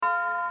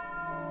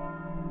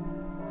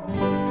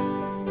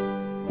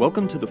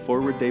Welcome to the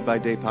Forward Day by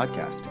Day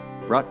podcast,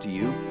 brought to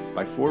you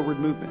by Forward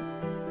Movement.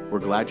 We're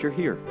glad you're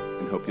here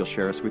and hope you'll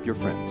share us with your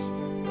friends.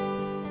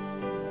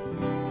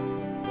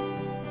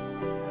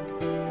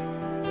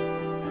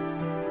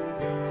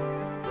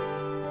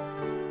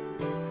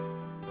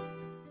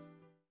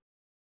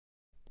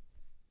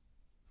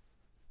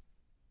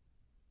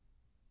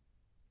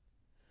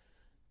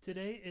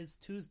 Today is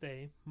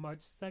Tuesday, March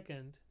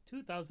 2nd,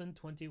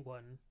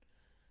 2021.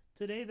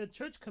 Today the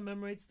church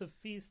commemorates the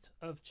feast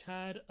of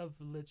Chad of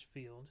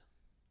Lichfield.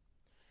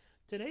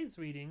 Today's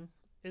reading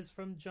is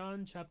from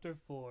John chapter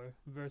 4,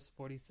 verse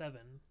 47.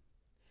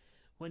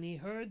 When he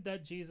heard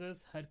that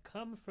Jesus had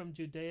come from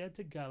Judea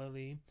to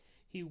Galilee,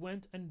 he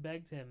went and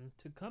begged him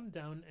to come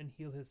down and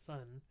heal his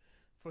son,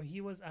 for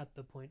he was at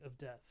the point of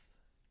death.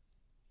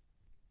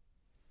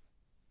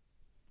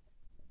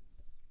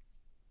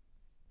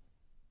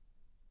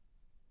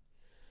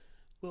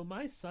 Will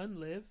my son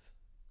live?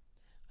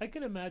 I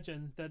can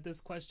imagine that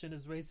this question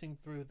is racing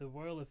through the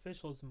royal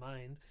official's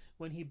mind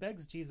when he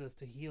begs Jesus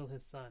to heal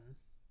his son.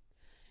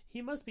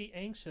 He must be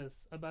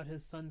anxious about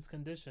his son's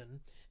condition,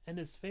 and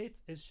his faith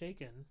is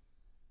shaken.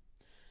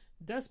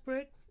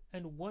 Desperate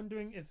and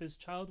wondering if his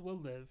child will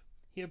live,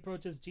 he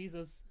approaches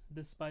Jesus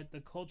despite the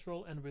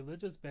cultural and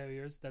religious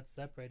barriers that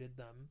separated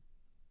them.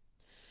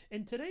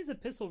 In today's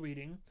epistle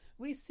reading,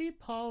 we see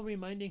Paul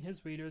reminding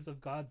his readers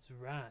of God's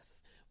wrath,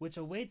 which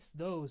awaits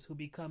those who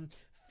become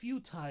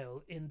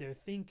futile in their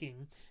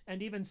thinking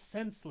and even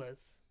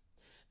senseless.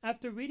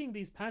 After reading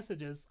these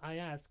passages, I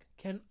ask,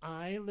 can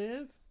I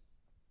live?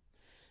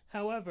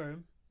 However,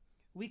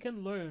 we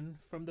can learn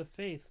from the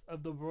faith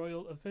of the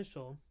royal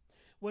official.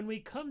 When we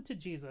come to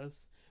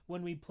Jesus,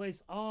 when we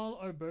place all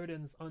our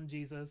burdens on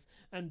Jesus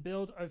and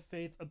build our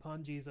faith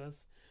upon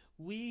Jesus,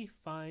 we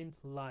find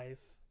life.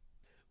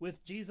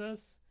 With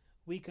Jesus,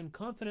 we can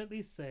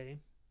confidently say,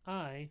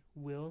 I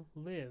will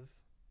live.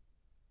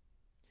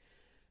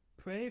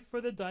 Pray for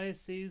the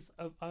Diocese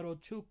of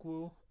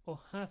Arochukwu,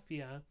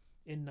 Ohafia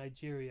in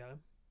Nigeria.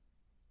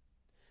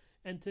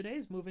 And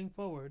today's moving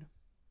forward.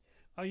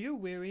 Are you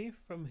weary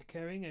from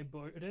carrying a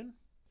burden?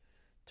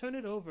 Turn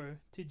it over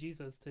to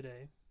Jesus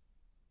today.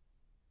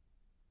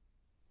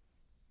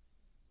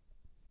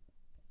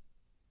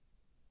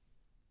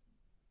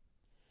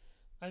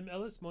 I'm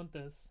Ellis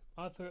Montes,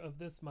 author of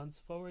this month's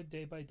Forward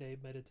Day by Day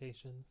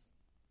Meditations.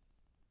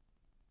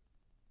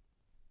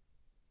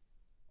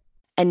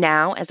 And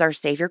now, as our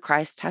Savior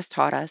Christ has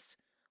taught us,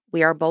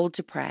 we are bold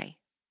to pray.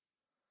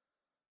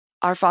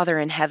 Our Father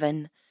in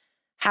heaven,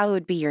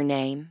 hallowed be your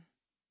name.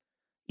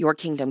 Your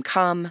kingdom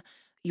come,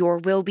 your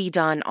will be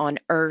done on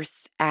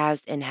earth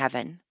as in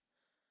heaven.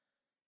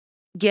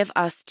 Give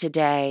us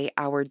today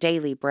our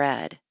daily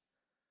bread.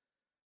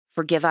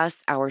 Forgive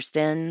us our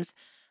sins,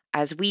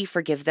 as we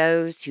forgive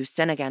those who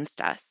sin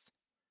against us.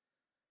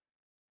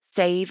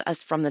 Save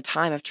us from the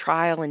time of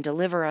trial and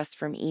deliver us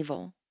from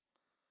evil.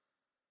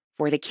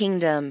 For the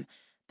kingdom,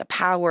 the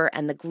power,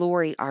 and the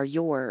glory are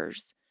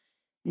yours,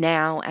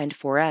 now and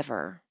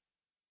forever.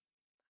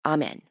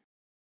 Amen.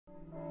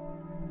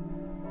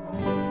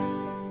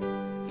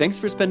 Thanks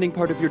for spending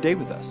part of your day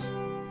with us.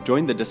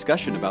 Join the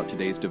discussion about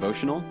today's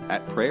devotional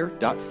at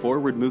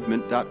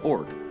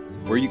prayer.forwardmovement.org,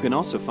 where you can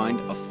also find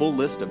a full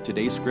list of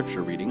today's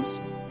scripture readings,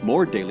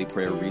 more daily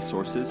prayer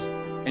resources,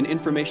 and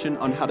information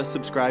on how to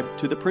subscribe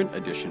to the print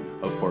edition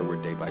of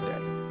Forward Day by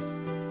Day.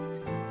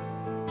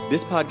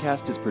 This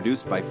podcast is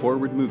produced by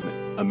Forward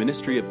Movement, a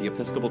ministry of the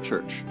Episcopal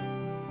Church.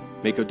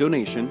 Make a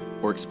donation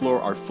or explore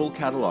our full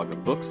catalog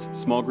of books,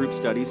 small group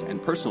studies, and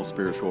personal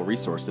spiritual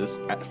resources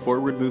at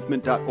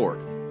forwardmovement.org.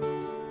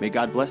 May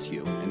God bless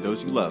you and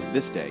those you love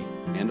this day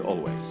and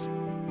always.